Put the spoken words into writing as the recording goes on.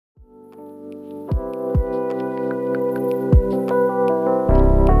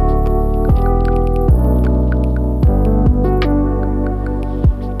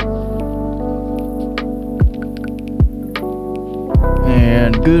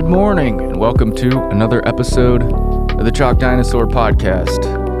Good morning, and welcome to another episode of the Chalk Dinosaur Podcast.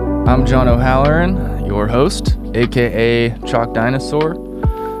 I'm John O'Halloran, your host, aka Chalk Dinosaur,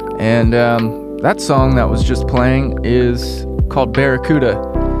 and that song that was just playing is called Barracuda,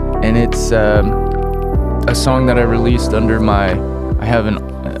 and it's a song that I released under I have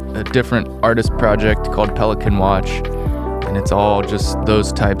a different artist project called Pelican Watch, and it's all just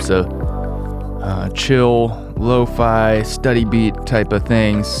those types of chill, lo-fi, study beat type of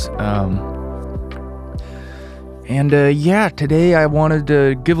things. Today I wanted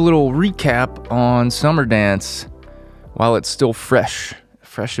to give a little recap on Summer Dance while it's still fresh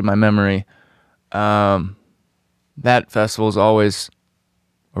in my memory. That festival is always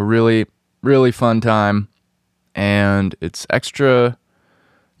a really, really fun time, and it's extra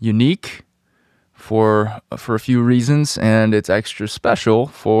unique for a few reasons, and it's extra special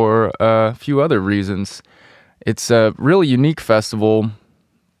for a few other reasons. It's a really unique festival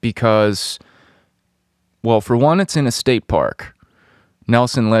because, well, for one, it's in a state park,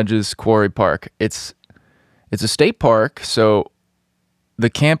 Nelson Ledges Quarry Park. It's a state park, so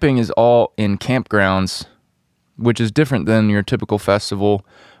the camping is all in campgrounds, which is different than your typical festival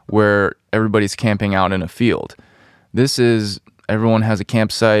where everybody's camping out in a field. This is, everyone has a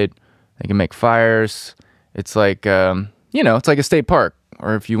campsite, they can make fires. It's like, it's like a state park,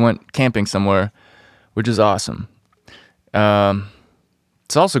 or if you went camping somewhere, which is awesome.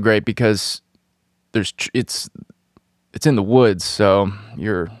 It's also great because it's in the woods, so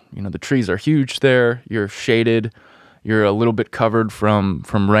the trees are huge there. You're shaded. You're a little bit covered from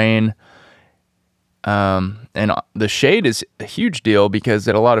rain. And the shade is a huge deal because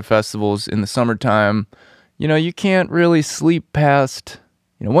at a lot of festivals in the summertime, you can't really sleep past,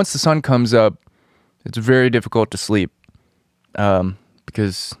 once the sun comes up, it's very difficult to sleep,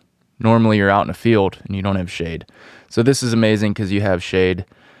 because normally you're out in a field and you don't have shade. So this is amazing because you have shade.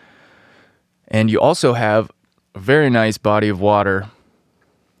 And you also have a very nice body of water.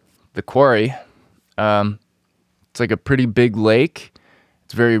 The quarry, it's like a pretty big lake.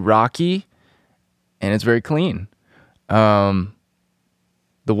 It's very rocky and it's very clean. The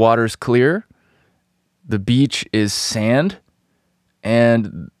water's clear. The beach is sand.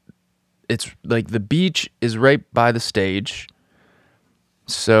 And it's like the beach is right by the stage.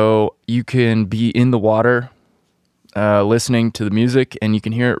 So you can be in the water listening to the music, and you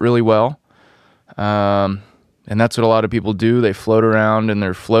can hear it really well. And that's what a lot of people do. They float around in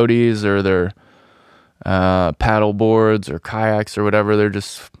their floaties or their paddle boards or kayaks or whatever. They're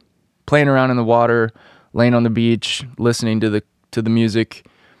just playing around in the water, laying on the beach, listening to the music.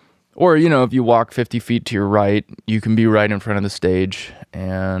 Or, if you walk 50 feet to your right, you can be right in front of the stage.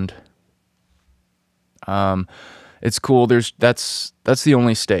 And it's cool. That's the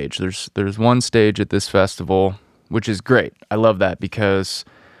only stage. There's one stage at this festival, which is great. I love that because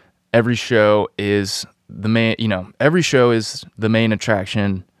every show is the main, every show is the main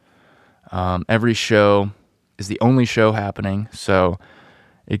attraction. Every show is the only show happening. So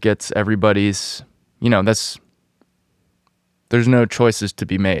it gets everybody's, there's no choices to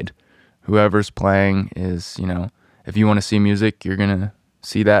be made. Whoever's playing is, if you want to see music, you're going to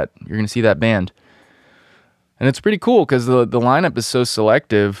see that band. And it's pretty cool because the lineup is so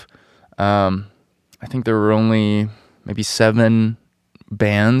selective. I think there were only maybe 7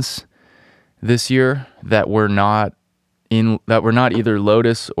 bands this year that were not either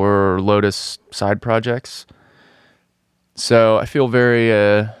Lotus or Lotus side projects. So I feel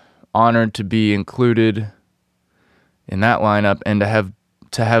very honored to be included in that lineup and to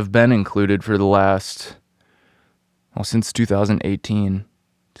have been included for the last, since 2018.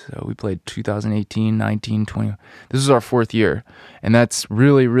 So we played 2018, 19, 20. This is our 4th year. And that's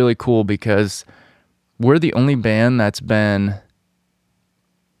really, really cool because we're the only band that's been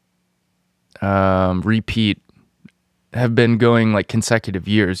have been going like consecutive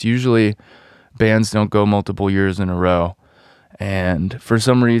years. Usually bands don't go multiple years in a row. And for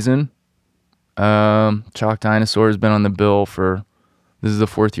some reason, Chalk Dinosaur has been on the bill this is the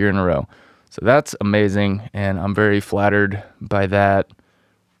 4th year in a row. So that's amazing, and I'm very flattered by that.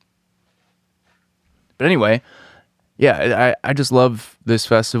 But anyway, yeah, I just love this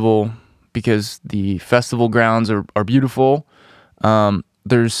festival because the festival grounds are beautiful.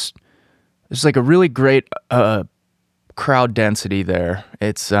 There's like a really great crowd density there.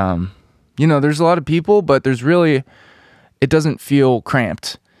 It's there's a lot of people, but it doesn't feel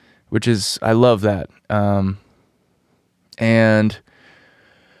cramped, which is, I love that. And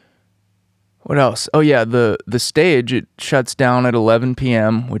what else? Oh yeah, the stage, it shuts down at 11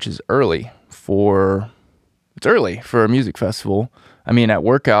 p.m., which is early for a music festival. I mean, at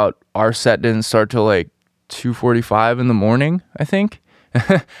Workout, our set didn't start till like 2:45 in the morning, I think.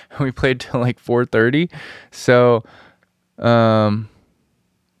 We played till like 4:30. So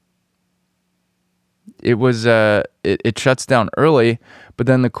it was it shuts down early, but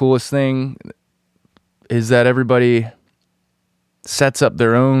then the coolest thing is that everybody sets up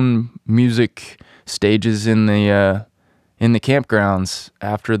their own music stages in the campgrounds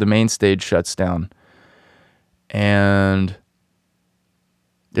after the main stage shuts down. And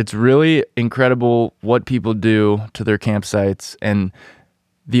it's really incredible what people do to their campsites and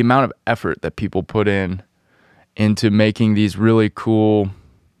the amount of effort that people put into making these really cool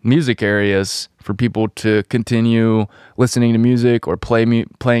music areas for people to continue listening to music or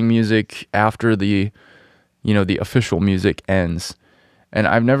playing music after the official music ends. And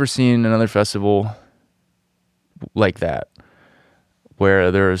I've never seen another festival like that, where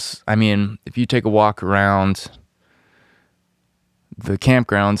if you take a walk around the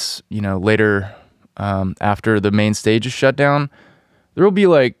campgrounds, later, after the main stage is shut down, there will be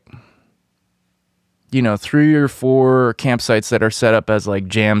like, 3 or 4 campsites that are set up as like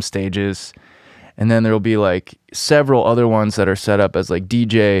jam stages. And then there will be like several other ones that are set up as like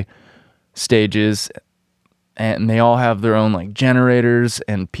DJ stages. And they all have their own like generators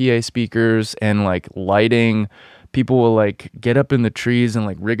and PA speakers and like lighting. People will like get up in the trees and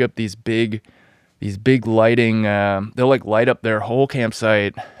like rig up these big lighting. They'll like light up their whole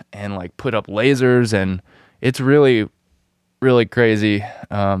campsite and like put up lasers, and it's really, really crazy.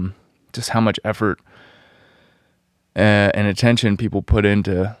 Just how much effort and attention people put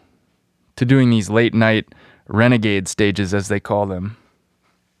into doing these late night renegade stages, as they call them.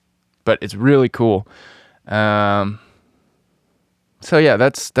 But it's really cool. So yeah,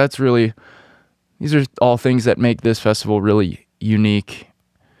 that's really, these are all things that make this festival really unique.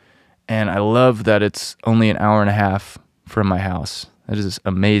 And I love that it's only an hour and a half from my house. That is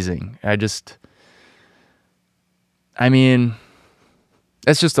amazing. It's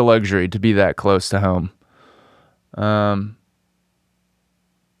just a luxury to be that close to home.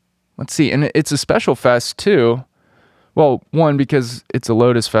 Let's see. And it's a special fest too. Well, one, because it's a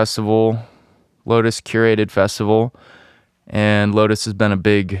Lotus festival, Lotus curated festival, and Lotus has been a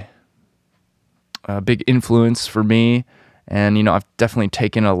big influence for me. And, I've definitely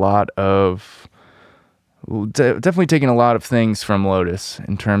taken a lot of things from Lotus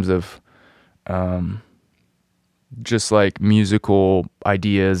in terms of, just like musical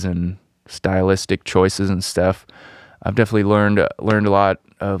ideas and stylistic choices and stuff. I've definitely learned a lot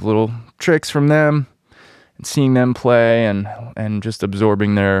of little tricks from them, and seeing them play and just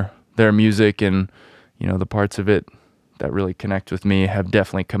absorbing their music, and, the parts of it that really connect with me have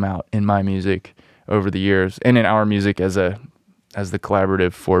definitely come out in my music over the years, and in our music as the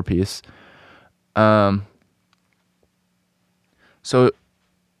collaborative 4-piece. So,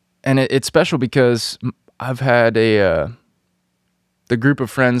 and it's special because I've had the group of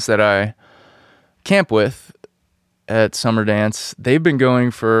friends that I camp with at Summer Dance. They've been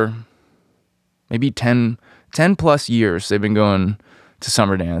going for maybe 10 plus years. They've been going to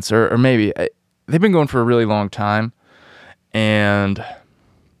Summer Dance, or maybe they've been going for a really long time. And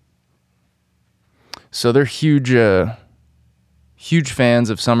so they're huge fans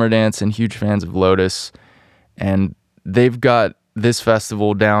of Summer Dance and huge fans of Lotus. And they've got this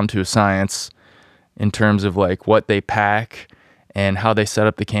festival down to a science in terms of like what they pack and how they set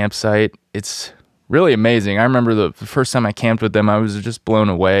up the campsite. It's really amazing. I remember the first time I camped with them, I was just blown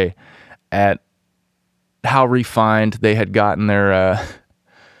away at how refined they had gotten their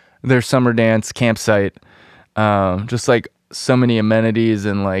Summer Dance campsite. Just like so many amenities,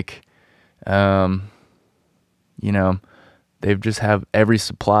 and like, they just have every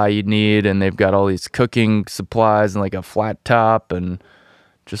supply you'd need, and they've got all these cooking supplies and like a flat top and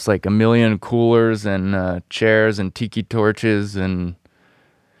just like a million coolers and chairs and tiki torches, and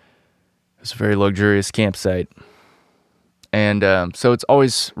it's a very luxurious campsite. And so it's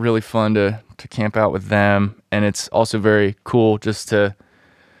always really fun to camp out with them, and it's also very cool just to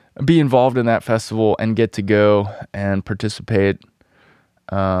be involved in that festival and get to go and participate.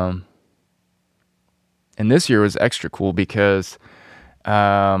 And this year was extra cool because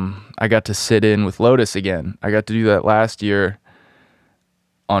I got to sit in with Lotus again. I got to do that last year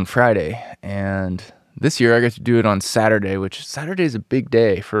on Friday, and this year I got to do it on Saturday, which Saturday is a big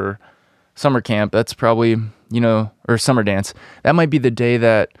day for summer camp. That's probably, or Summer Dance. That might be the day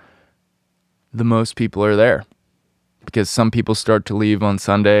that the most people are there, because some people start to leave on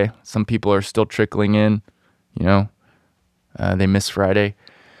Sunday. Some people are still trickling in, they miss Friday.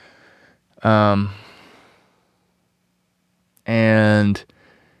 And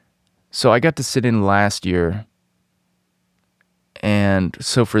so I got to sit in last year. And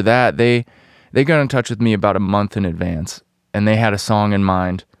so for that, they got in touch with me about a month in advance. and they had a song in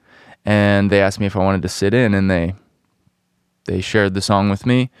mind, and they asked me if I wanted to sit in, and they shared the song with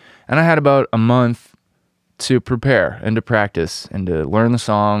me, and I had about a month to prepare and to practice and to learn the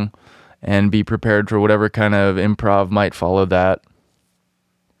song and be prepared for whatever kind of improv might follow that.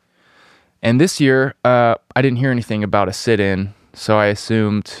 And this year, I didn't hear anything about a sit-in, so I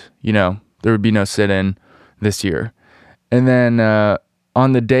assumed, there would be no sit-in this year. And then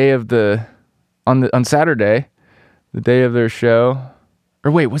on the day of on Saturday, the day of their show,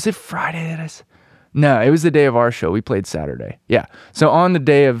 or wait, was it Friday No, it was the day of our show. We played Saturday. Yeah. So on the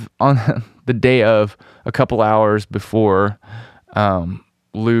day of a couple hours before,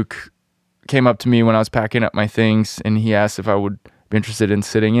 Luke came up to me when I was packing up my things, and he asked if I would be interested in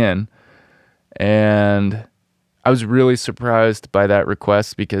sitting in. And I was really surprised by that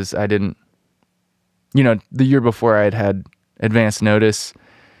request because I didn't, the year before I had advance notice,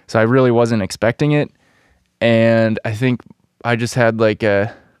 so I really wasn't expecting it. And I think I just had like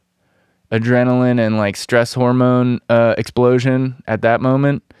a adrenaline and like stress hormone explosion at that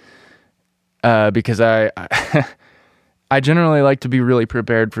moment, because I generally like to be really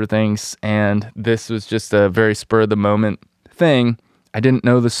prepared for things, and this was just a very spur of the moment thing. I didn't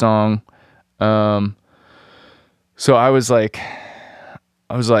know the song. So I was like,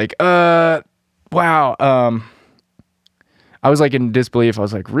 wow. I was like in disbelief. I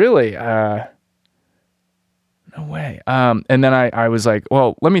was like, really? No way. And then I was like,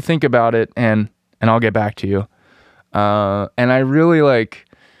 well, let me think about it and I'll get back to you. And I really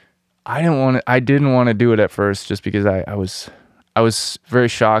I didn't want to do it at first just because I was very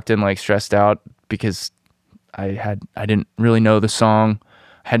shocked and like stressed out because I didn't really know the song.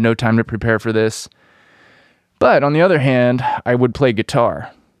 I had no time to prepare for this. But on the other hand, I would play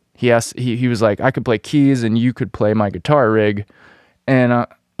guitar. He was like, I could play keys and you could play my guitar rig. And,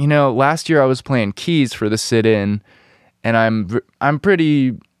 last year I was playing keys for the sit-in, and I'm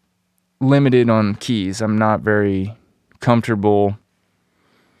pretty limited on keys. I'm not very comfortable.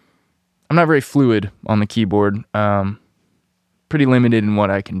 I'm not very fluid on the keyboard. Pretty limited in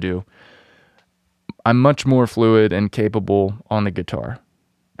what I can do. I'm much more fluid and capable on the guitar.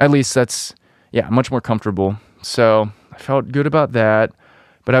 At least much more comfortable. So I felt good about that,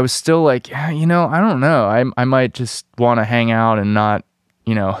 but I was still like, I don't know. I might just want to hang out and not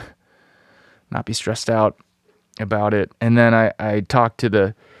be stressed out about it. And then I talked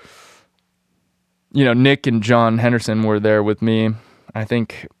to Nick and John Henderson were there with me. I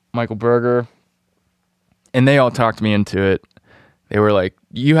think Michael Berger, and they all talked me into it. They were like,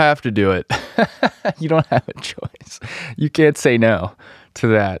 you have to do it. You don't have a choice. You can't say no to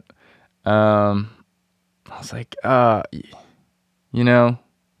that. I was like,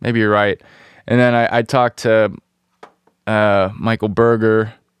 maybe you're right. And then I talked to Michael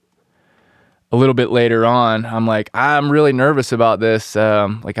Berger a little bit later on. I'm like, I'm really nervous about this. I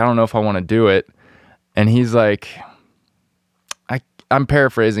don't know if I want to do it. And he's like, I'm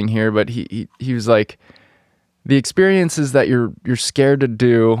paraphrasing here, but he was like, the experiences that you're scared to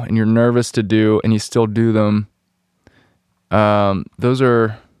do and you're nervous to do and you still do them, those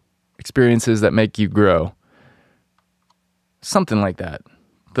are experiences that make you grow. Something like that.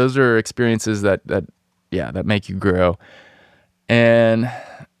 Those are experiences that make you grow. And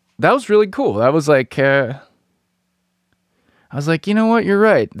that was really cool. That was like, I was like, you know what? You're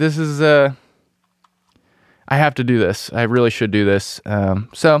right. This is, I have to do this. I really should do this.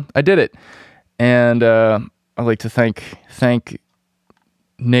 So I did it. And, I'd like to thank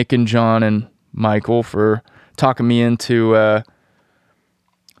Nick and John and Michael for talking me into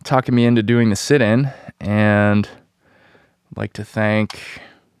doing the sit-in, and I'd like to thank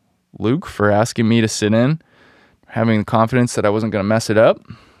Luke for asking me to sit in, having the confidence that I wasn't going to mess it up.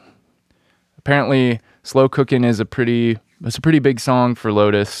 Apparently, Slow Cookin' is a pretty big song for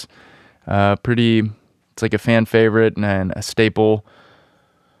Lotus. It's like a fan favorite and a staple.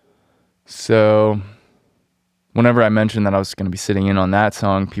 So whenever I mentioned that I was going to be sitting in on that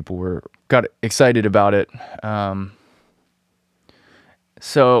song, people got excited about it.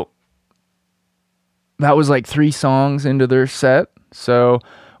 So that was like 3 songs into their set. So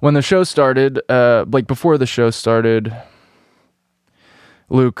when the show started, before the show started,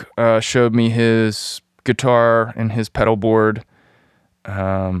 Luke showed me his guitar and his pedal board,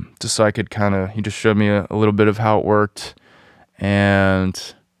 just so I could he just showed me a little bit of how it worked.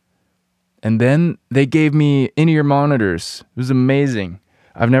 And then they gave me in-ear monitors. It was amazing.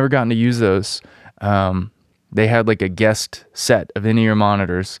 I've never gotten to use those. They had like a guest set of in-ear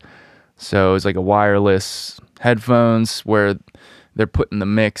monitors. So it was like a wireless headphones where they're putting the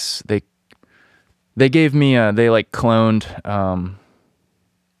mix. They gave me they cloned.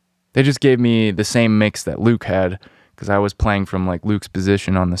 They just gave me the same mix that Luke had, because I was playing from like Luke's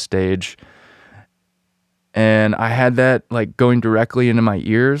position on the stage. And I had that like going directly into my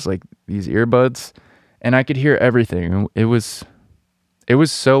ears, like these earbuds, and I could hear everything. It was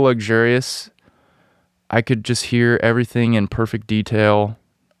so luxurious. I could just hear everything in perfect detail,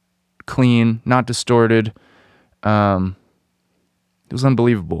 clean, not distorted. It was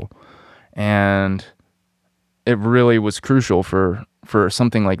unbelievable. And it really was crucial for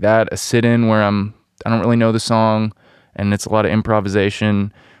something like that, a sit-in where I don't really know the song and it's a lot of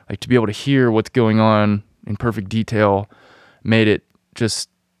improvisation. Like, to be able to hear what's going on in perfect detail made it just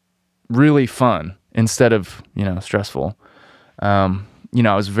really fun instead of, stressful. I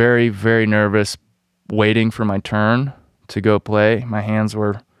was very, very nervous waiting for my turn to go play. My hands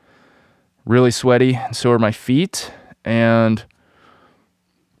were really sweaty, and so were my feet. But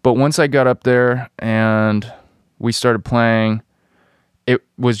once I got up there and we started playing, it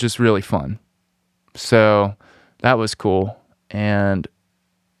was just really fun. So that was cool. And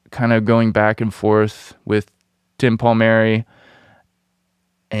kind of going back and forth with Tim Palmieri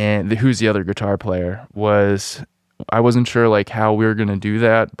and who's the other guitar player, I wasn't sure like how we were going to do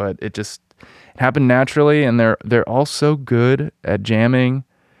that, but it happened naturally. And they're all so good at jamming,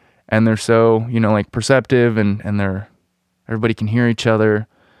 and they're so, like perceptive, and everybody can hear each other.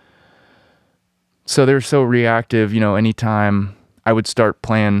 So they're so reactive, anytime I would start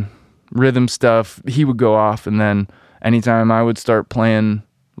playing rhythm stuff, he would go off, and then anytime I would start playing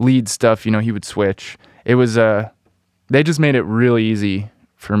lead stuff, he would switch. It was, they just made it really easy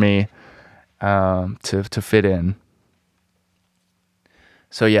for me, to fit in.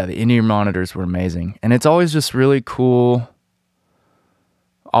 So yeah, the in-ear monitors were amazing. And it's always just really cool.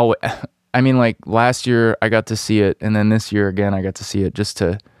 I mean, like last year I got to see it, and then this year again I got to see it, just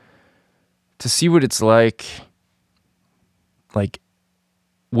to see what it's like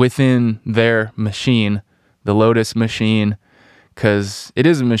within their machine, the Lotus machine, because it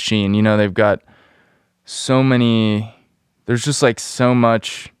is a machine. They've got so many, there's just like so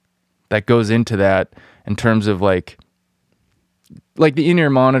much that goes into that in terms of like the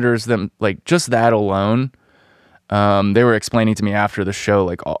in-ear monitors, them, like just that alone. They were explaining to me after the show,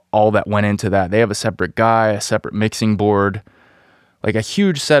 like all that went into that. They have a separate guy, a separate mixing board, like a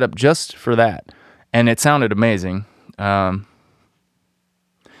huge setup just for that. And it sounded amazing. And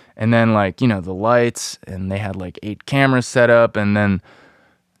then the lights, and they had like 8 cameras set up. And then,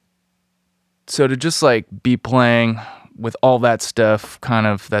 so to just be playing with all that stuff kind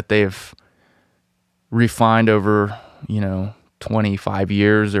of that they've refined over, 25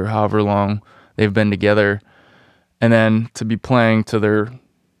 years or however long they've been together. And then to be playing to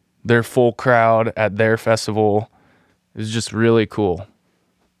their full crowd at their festival is just really cool.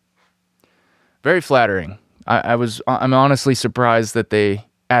 Very flattering. I'm honestly surprised that they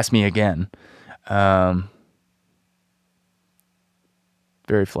asked me again. Very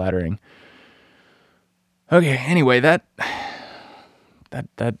flattering. Okay, anyway, that I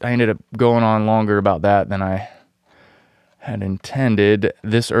ended up going on longer about that than I had intended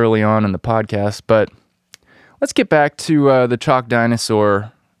this early on in the podcast, but let's get back to the Chalk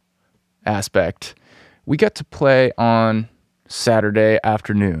Dinosaur aspect. We got to play on Saturday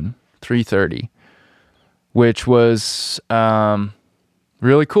afternoon, 3:30, which was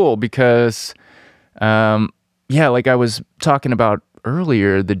really cool because, like I was talking about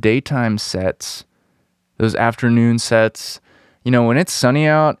earlier, the daytime sets, those afternoon sets, when it's sunny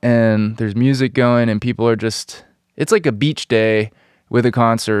out and there's music going and people are just, it's like a beach day with a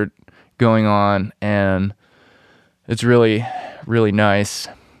concert going on, and it's really, really nice.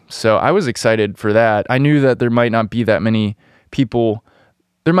 So I was excited for that. I knew that there might not be that many people,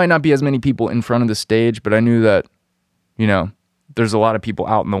 there might not be as many people in front of the stage, but I knew that, there's a lot of people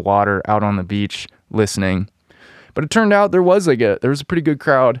out in the water, out on the beach listening. But it turned out there was a pretty good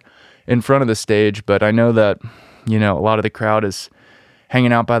crowd in front of the stage, but I know that, a lot of the crowd is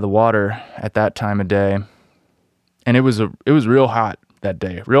hanging out by the water at that time of day. And it was real hot that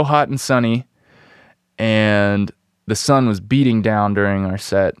day, real hot and sunny, and the sun was beating down during our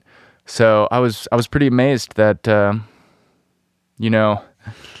set. So I was pretty amazed that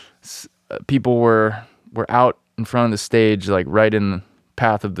people were out in front of the stage, like right in the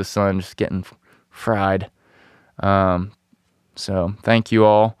path of the sun, just getting fried. So thank you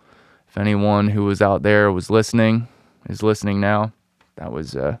all. If anyone who was out there is listening now, that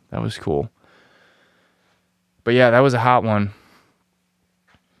was cool. But yeah, that was a hot one.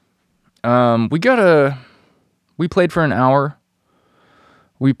 We played for an hour.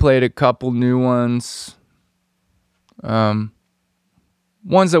 We played a couple new ones.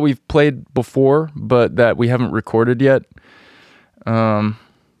 Ones that we've played before, but that we haven't recorded yet.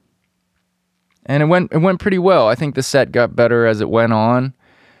 And it went pretty well. I think the set got better as it went on.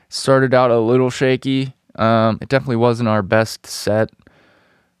 Started out a little shaky. It definitely wasn't our best set,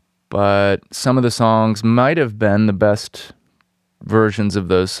 but some of the songs might have been the best versions of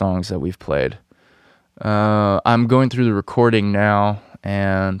those songs that we've played. I'm going through the recording now,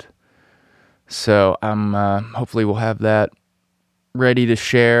 and so I'm hopefully we'll have that ready to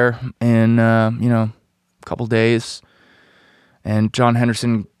share in a couple days. And John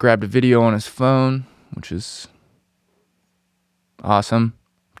Henderson grabbed a video on his phone, which is awesome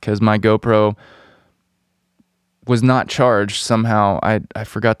because my GoPro was not charged somehow. I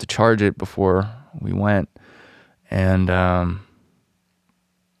forgot to charge it before we went, and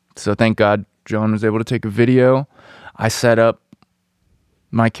so thank God John was able to take a video. I set up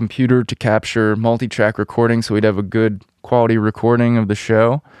my computer to capture multi-track recording so we'd have a good quality recording of the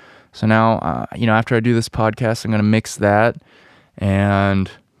show. So now, after I do this podcast, I'm going to mix that,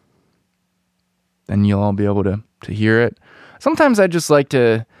 and then you'll all be able to hear it. Sometimes I just like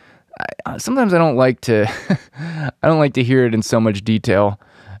to, sometimes I don't like to, I don't like to hear it in so much detail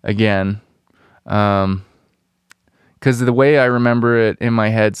again. Because the way I remember it in my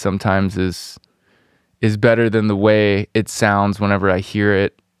head sometimes is better than the way it sounds whenever I hear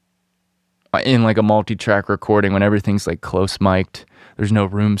it in like a multi-track recording when everything's like close mic'd. There's no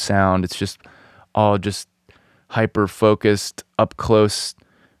room sound. It's just all just hyper focused, up close,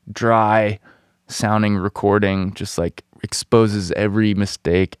 dry sounding recording, just like exposes every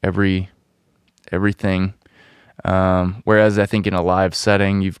mistake, everything. Whereas I think in a live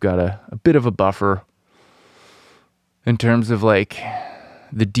setting, you've got a bit of a buffer in terms of like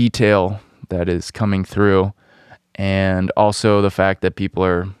the detail that is coming through, and also the fact that people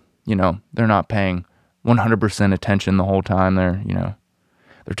are, they're not paying 100% attention the whole time. They're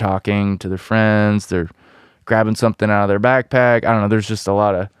talking to their friends, they're grabbing something out of their backpack. I don't know, there's just a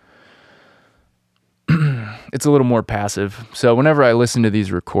lot of it's a little more passive. So whenever I listen to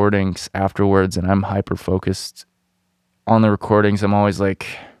these recordings afterwards and I'm hyper focused on the recordings, I'm always like,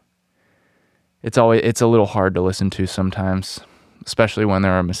 it's a little hard to listen to sometimes, especially when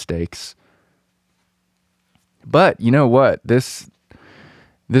there are mistakes. But you know what? This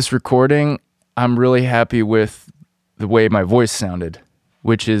recording, I'm really happy with the way my voice sounded,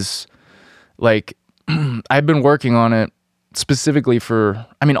 which is like, I've been working on it specifically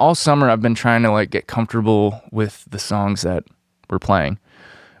all summer I've been trying to like get comfortable with the songs that we're playing,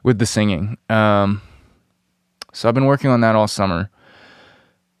 with the singing. So I've been working on that all summer.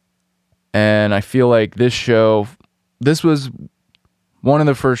 And I feel like this was one of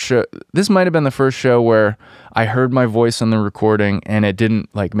the first this might have been the first show where I heard my voice on the recording and it didn't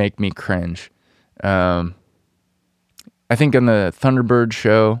like make me cringe. I think on the Thunderbird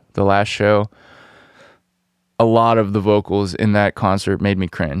show, the last show, a lot of the vocals in that concert made me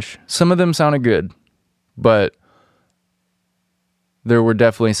cringe. Some of them sounded good, but there were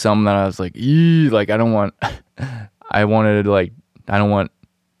definitely some that I was like, like I don't want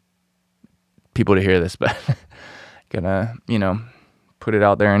people to hear this, but gonna, put it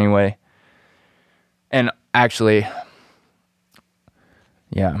out there anyway. And actually,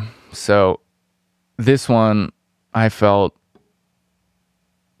 yeah, so this one, I felt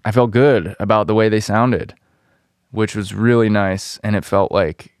good about the way they sounded, which was really nice, and it felt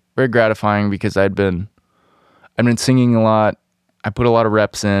like very gratifying because I'd been singing a lot. I put a lot of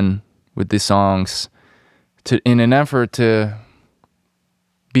reps in with these songs in an effort to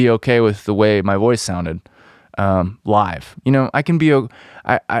be okay with the way my voice sounded live. I can be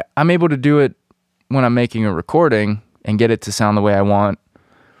I'm able to do it when I'm making a recording and get it to sound the way I want,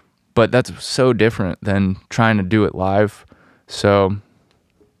 but that's so different than trying to do it live. So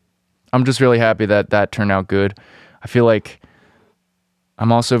I'm just really happy that turned out good. I feel like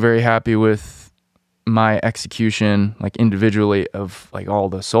I'm also very happy with my execution, like individually, of like all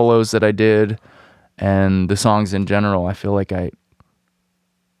the solos that I did and the songs in general. I feel like I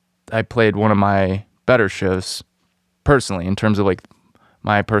played one of my better shows personally in terms of like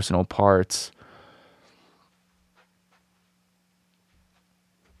my personal parts.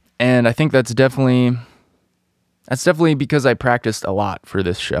 And I think that's definitely because I practiced a lot for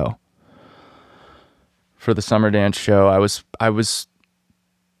this show. For the Summer Dance show, I was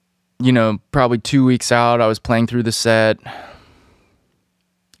probably 2 weeks out, I was playing through the set.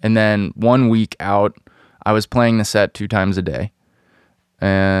 And then 1 week out, I was playing the set 2 times a day.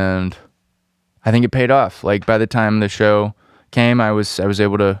 And I think it paid off. Like by the time the show came, I was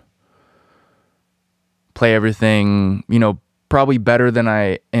able to play everything, probably better than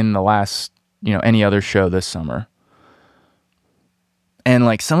in the last, any other show this summer. And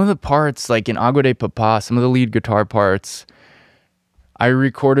like some of the parts, like in Agua de Papa, some of the lead guitar parts, I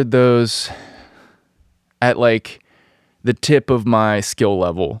recorded those at like the tip of my skill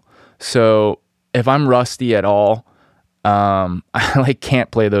level. So if I'm rusty at all, I like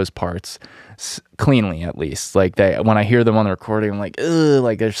can't play those parts cleanly, at least. Like when I hear them on the recording, I'm like, ugh,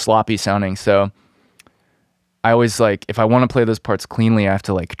 like they're sloppy sounding. So I always like, if I want to play those parts cleanly, I have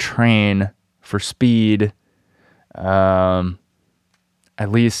to like train for speed. At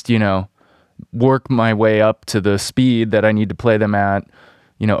least, work my way up to the speed that I need to play them at,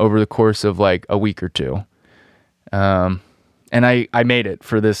 over the course of like a week or two. And I made it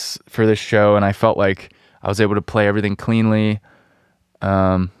for this show, and I felt like I was able to play everything cleanly,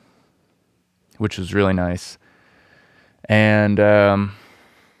 which was really nice. And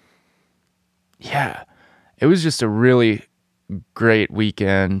yeah, it was just a really great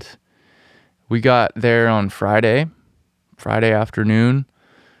weekend. We got there on Friday afternoon,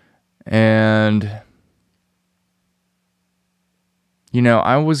 and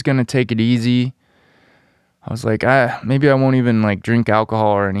I was gonna take it easy. I was like, maybe I won't even like drink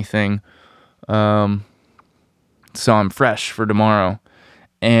alcohol or anything. So I'm fresh for tomorrow.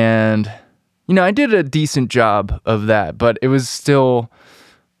 And, I did a decent job of that, but it was still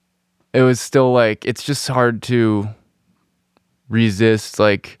like, it's just hard to resist,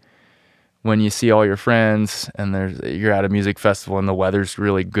 like, when you see all your friends and you're at a music festival and the weather's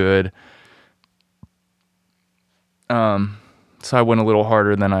really good. So I went a little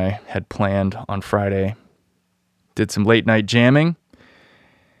harder than I had planned on Friday. Did some late night jamming,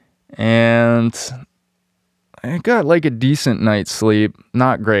 and I got like a decent night's sleep.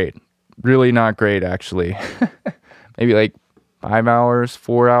 Not great. Really not great, actually. Maybe like 5 hours,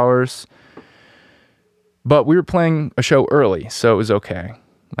 4 hours. But we were playing a show early, so it was okay.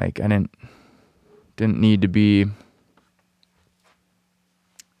 Like, I didn't need to be,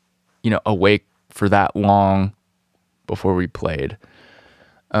 awake for that long before we played.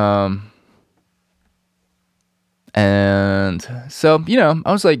 And so,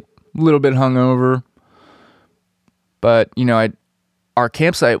 I was like a little bit hungover, but, our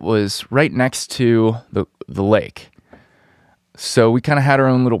campsite was right next to the lake. So we kind of had our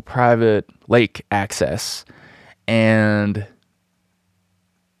own little private lake access. And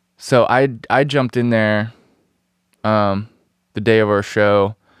so I jumped in there, the day of our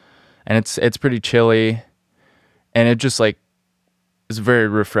show, and it's pretty chilly, and it just like is very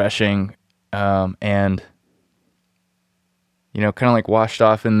refreshing. And kind of like washed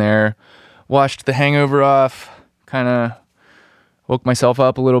off in there, washed the hangover off, kind of woke myself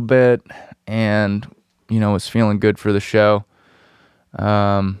up a little bit, and, was feeling good for the show.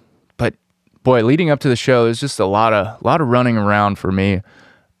 But boy, leading up to the show, there's just a lot of running around for me.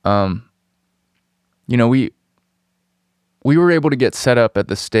 We were able to get set up at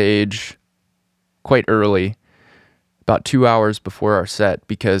the stage quite early, about 2 hours before our set,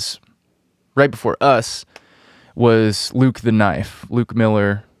 because right before us was Luke the Knife. Luke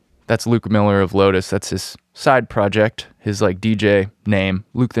Miller, that's Luke Miller of Lotus. That's his side project, his like DJ name,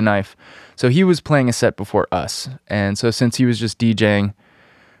 Luke the Knife. So he was playing a set before us. And so since he was just DJing,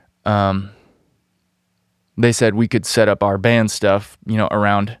 they said we could set up our band stuff,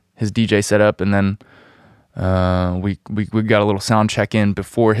 around his DJ setup. And then we got a little sound check in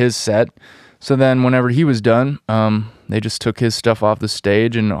before his set. So then whenever he was done, they just took his stuff off the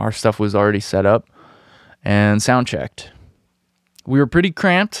stage, and our stuff was already set up and sound checked. We were pretty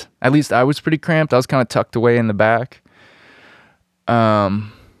cramped. At least I was pretty cramped. I was kind of tucked away in the back. So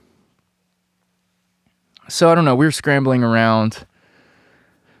I don't know. We were scrambling around,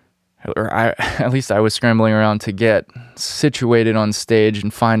 at least I was scrambling around to get situated on stage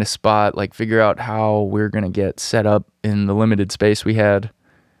and find a spot, like figure out how we're going to get set up in the limited space we had.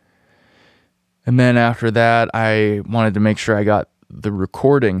 And then after that, I wanted to make sure I got the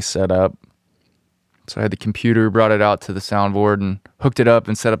recording set up. So I had the computer, brought it out to the soundboard and hooked it up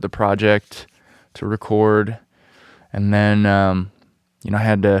and set up the project to record. And then, I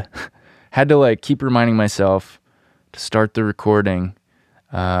had to like keep reminding myself to start the recording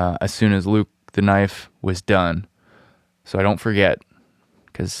as soon as Luke the Knife was done, so I don't forget,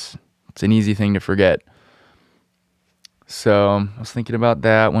 because it's an easy thing to forget. So I was thinking about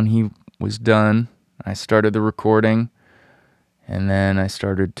that when he was done. I started the recording, and then I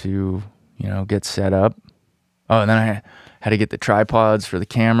started to, get set up. Oh, and then I had to get the tripods for the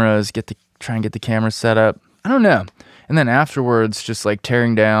cameras, try and get the cameras set up. I don't know. And then afterwards, just like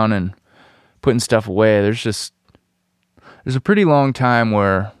tearing down and putting stuff away. There's a pretty long time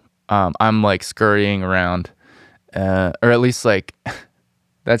where I'm like scurrying around, or at least like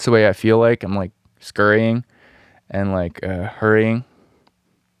that's the way I feel like. I'm like scurrying and like hurrying.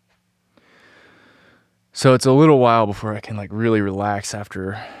 So it's a little while before I can like really relax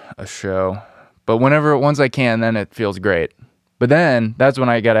after a show. But once I can, then it feels great. But then that's when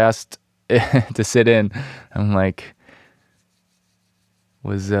I got asked to sit in. I'm like,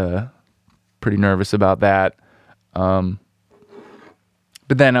 was pretty nervous about that.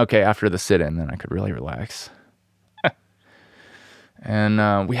 But then, okay, after the sit-in, then I could really relax.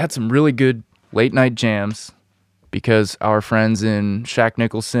 And we had some really good late-night jams because our friends in Shaq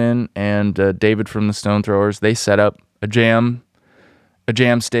Nicholson and David from the Stone Throwers, they set up a jam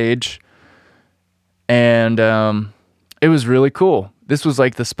stage. And it was really cool. This was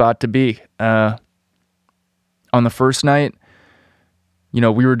like the spot to be. On the first night,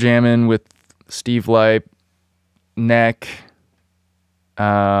 we were jamming with Steve Lipe, Neck,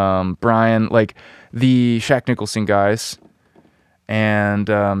 Brian, like the Shaq Nicholson guys, and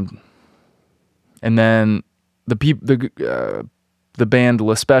then the band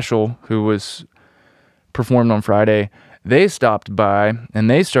La Special, who was performed on Friday, they stopped by and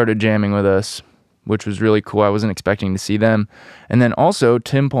they started jamming with us, which was really cool. I wasn't expecting to see them. And then also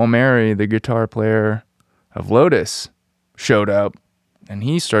Tim Palmieri, the guitar player of Lotus, showed up and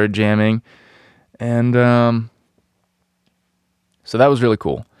he started jamming. And so that was really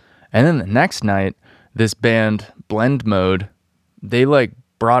cool. And then the next night, this band, Blend Mode, they like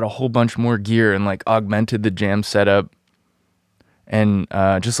brought a whole bunch more gear and like augmented the jam setup and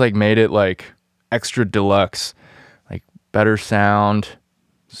just like made it like extra deluxe, like better sound,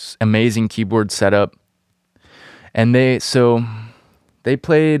 amazing keyboard setup. And they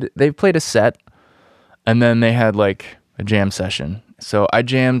played a set, and then they had like a jam session. So I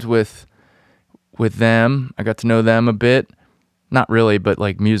jammed with them. I got to know them a bit. Not really, but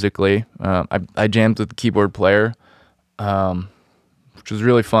like musically. I jammed with the keyboard player, which was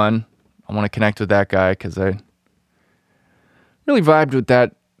really fun. I want to connect with that guy because I really vibed with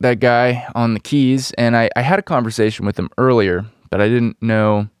that guy on the keys. And I had a conversation with him earlier, but I didn't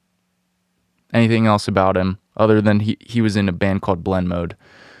know anything else about him other than he was in a band called Blend Mode.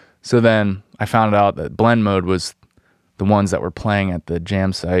 So then I found out that Blend Mode was the ones that were playing at the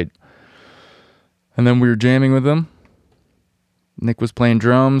jam site. And then we were jamming with them. Nick was playing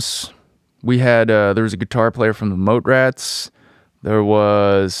drums. We had, there was a guitar player from the Moat Rats. There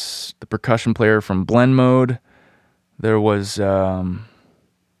was the percussion player from Blend Mode. There was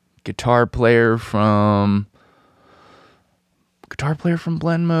guitar player from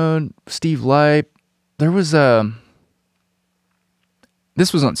Blend Mode, Steve Lipe. There was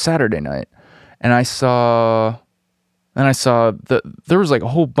this was on Saturday night, and I saw there was like a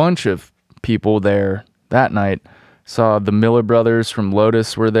whole bunch of people there that night. Saw the Miller brothers from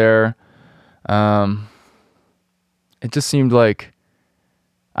Lotus were there. It just seemed like,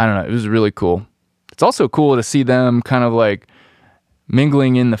 I don't know, it was really cool. It's also cool to see them kind of like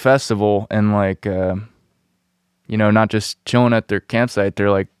mingling in the festival and like, not just chilling at their campsite. They're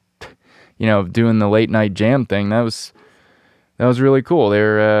like, doing the late night jam thing. That was really cool.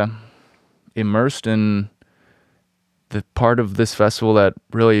 They're immersed in the part of this festival that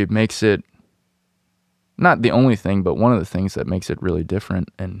really makes it, not the only thing, but one of the things that makes it really different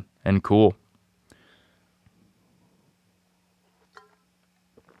and cool.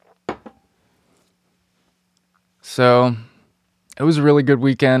 So it was a really good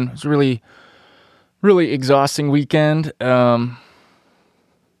weekend. It was a really, really exhausting weekend. Yeah,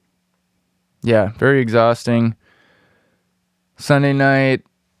 very exhausting. Sunday night,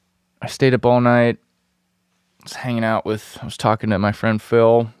 I stayed up all night. I was talking to my friend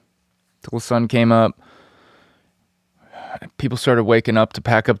Phil till the sun came up. People started waking up to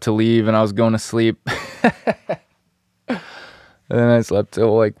pack up to leave, and I was going to sleep. And then I slept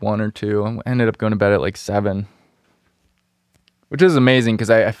till like 1 or 2. I ended up going to bed at like 7. Which is amazing because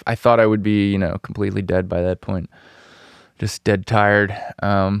I thought I would be, completely dead by that point. Just dead tired.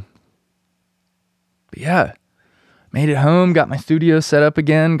 But yeah, made it home, got my studio set up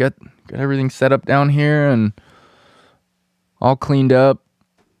again, got everything set up down here and all cleaned up.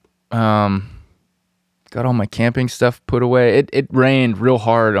 Got all my camping stuff put away. It rained real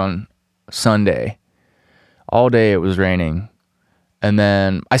hard on Sunday. All day it was raining. And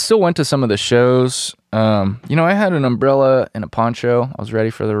then I still went to some of the shows. I had an umbrella and a poncho. I was ready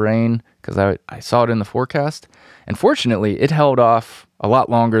for the rain because I saw it in the forecast. And fortunately, it held off a lot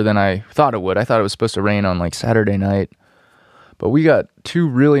longer than I thought it would. I thought it was supposed to rain on like Saturday night. But we got 2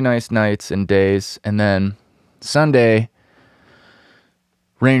 really nice nights and days. And then Sunday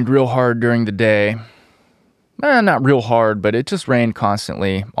rained real hard during the day. Not real hard, but it just rained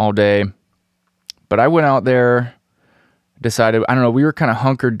constantly all day. But I went out there, decided, I don't know, we were kind of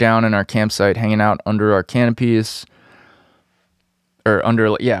hunkered down in our campsite, hanging out under our canopies. We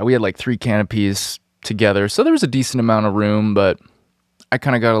had like 3 canopies together. So there was a decent amount of room, but I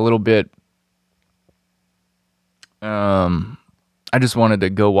kind of got a little bit I just wanted to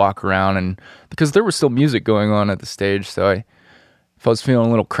go walk around, and because there was still music going on at the stage, so if I was feeling a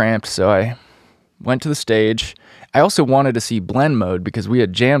little cramped, so I went to the stage. I also wanted to see Blend Mode because we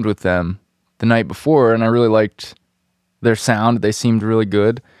had jammed with them the night before, and I really liked their sound. They seemed really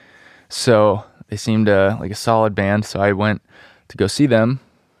good, so they seemed like a solid band. So I went to go see them.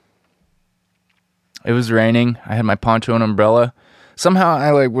 It was raining. I had my poncho and umbrella. Somehow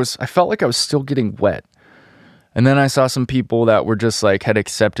I felt like I was still getting wet. And then I saw some people that were just like had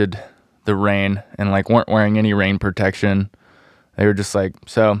accepted the rain and like weren't wearing any rain protection. They were just like,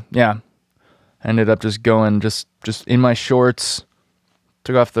 so yeah. I ended up just going just in my shorts,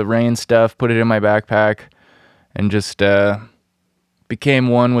 took off the rain stuff, put it in my backpack, and just became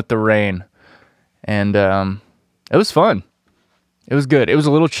one with the rain. And it was fun. It was good. It was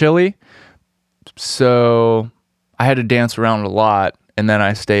a little chilly, so I had to dance around a lot, and then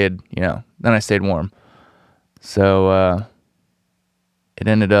I stayed warm. So it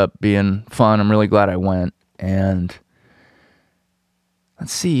ended up being fun. I'm really glad I went. And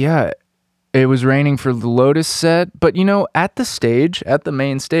let's see, yeah, it was raining for the Lotus set. But, at the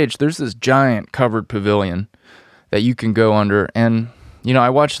main stage, there's this giant covered pavilion that you can go under. And, I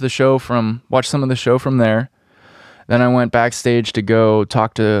watched some of the show from there. Then I went backstage to go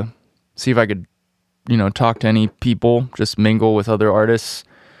see if I could, talk to any people, just mingle with other artists.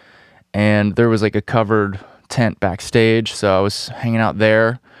 And there was like a covered tent backstage, so I was hanging out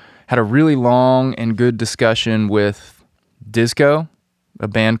there. Had a really long and good discussion with Disco, a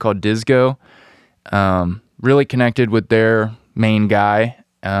band called Disco. Really connected with their main guy,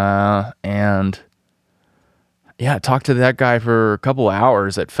 and yeah, talked to that guy for a couple of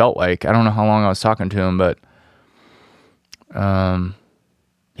hours. It felt like, I don't know how long I was talking to him, but yeah,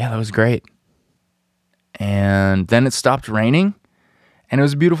 that was great. And then it stopped raining, and it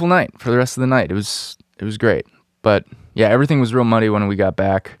was a beautiful night for the rest of the night. It was great. But yeah, everything was real muddy when we got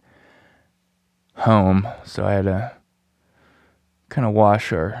back home, so I had to kind of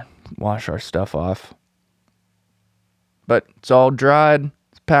wash our stuff off. But it's all dried,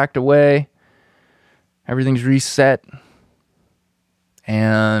 it's packed away, everything's reset.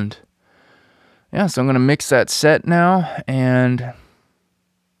 And yeah, so I'm going to mix that set now and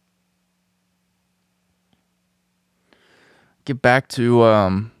get back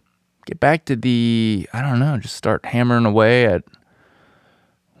to just start hammering away at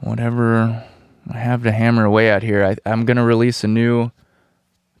whatever I have to hammer away at here. I'm going to release a new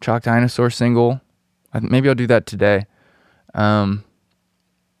Chalk Dinosaur single. Maybe I'll do that today. And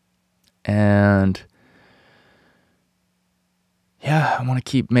yeah, I want to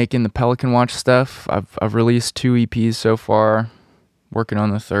keep making the Pelican Watch stuff. I've released 2 EPs so far, working on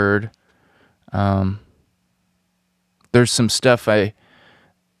the third. There's some stuff I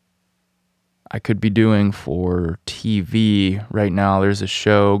could be doing for TV right now. There's a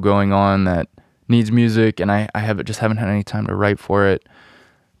show going on that needs music, and I haven't had any time to write for it.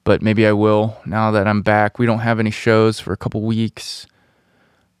 But maybe I will now that I'm back. We don't have any shows for a couple weeks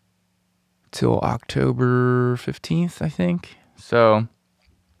till October 15th, I think. So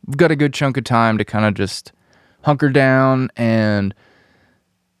we've got a good chunk of time to kind of just hunker down and,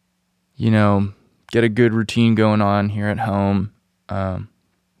 get a good routine going on here at home,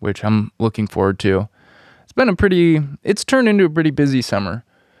 which I'm looking forward to. It's turned into a pretty busy summer.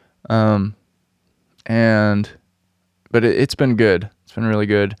 But it's been good. It's been really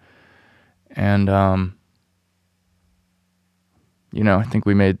good. And, I think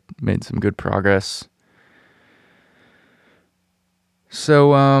we made some good progress.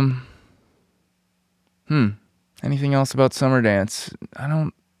 So, anything else about Summer Dance?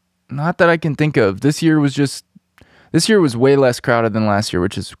 Not that I can think of. This year was way less crowded than last year,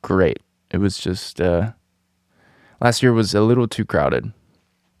 which is great. It was just, last year was a little too crowded.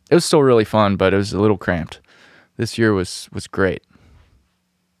 It was still really fun, but it was a little cramped. This year was great.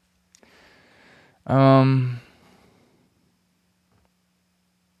 I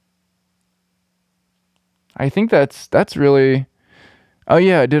think that's really. Oh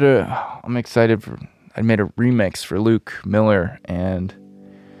yeah, I'm excited I made a remix for Luke Miller, and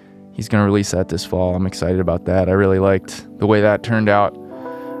he's gonna release that this fall. I'm excited about that. I really liked the way that turned out,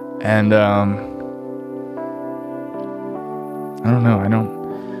 and I don't know. I don't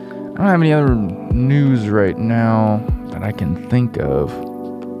have any other news right now that I can think of.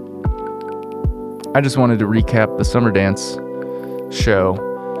 I just wanted to recap the Summer Dance show.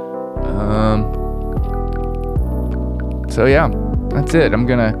 So yeah, that's it. I'm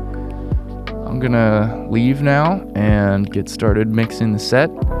gonna leave now and get started mixing the set.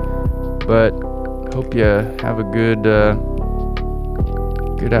 But hope you have a good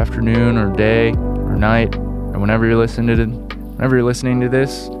afternoon or day or night or whenever you're listening to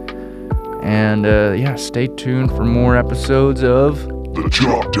this. And stay tuned for more episodes of the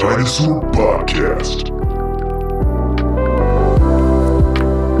Chalk Dinosaur Podcast.